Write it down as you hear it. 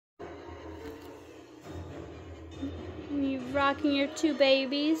You rocking your two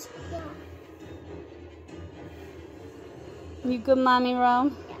babies? Yeah. You good, Mommy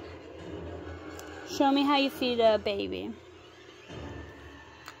Ro? Yeah. Show me how you feed a baby.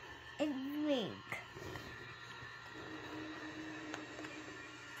 It's weak.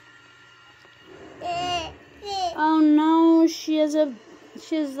 Oh no, she has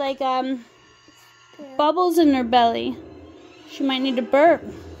like bubbles in her belly. She might need to burp.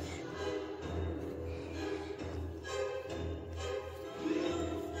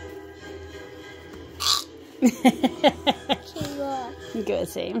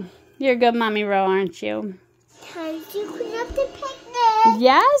 Goosey. You're a good Mommy Ro, aren't you? Time to clean up the picnic.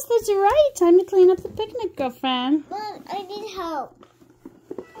 Yes, that's right. Time to clean up the picnic, girlfriend. Mom, I need help.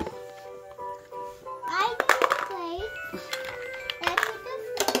 I need plate. Let's put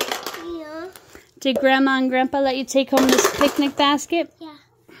the plate here. Did Grandma and Grandpa let you take home this picnic basket? Yeah.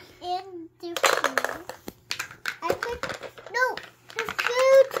 And the food. No, the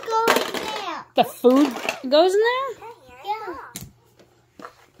food's going there. The food goes in there? Yeah.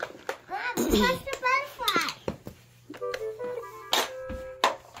 Mom, touch the butterfly.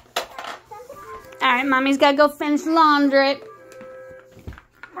 Alright, Mommy's gotta go finish laundry.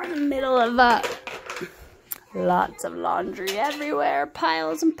 We're in the middle of lots of laundry everywhere.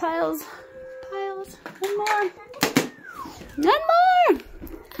 Piles and piles. Piles. One more. One more!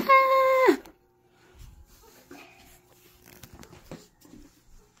 Ah.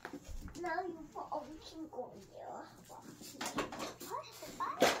 Now you put everything going there. Push the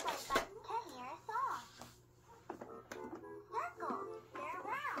butterfly button to hear a song. Circle, they're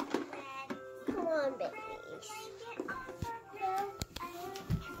round, red. Come on, babies.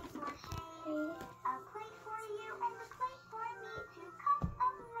 A plate for you and a plate for me. 2 cups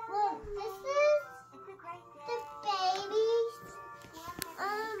of Look, lemon. this is It's a great the day. baby's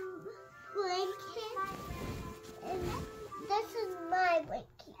blanket, and this is my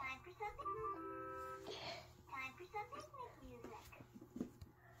blanket. Time for some picnic music.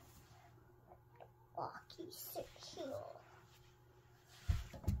 Rocky, sit here.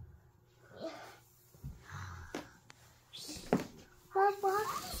 My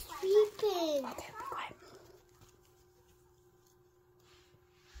Rocky's sleeping. Okay, be quiet.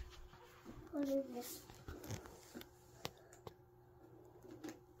 What is this?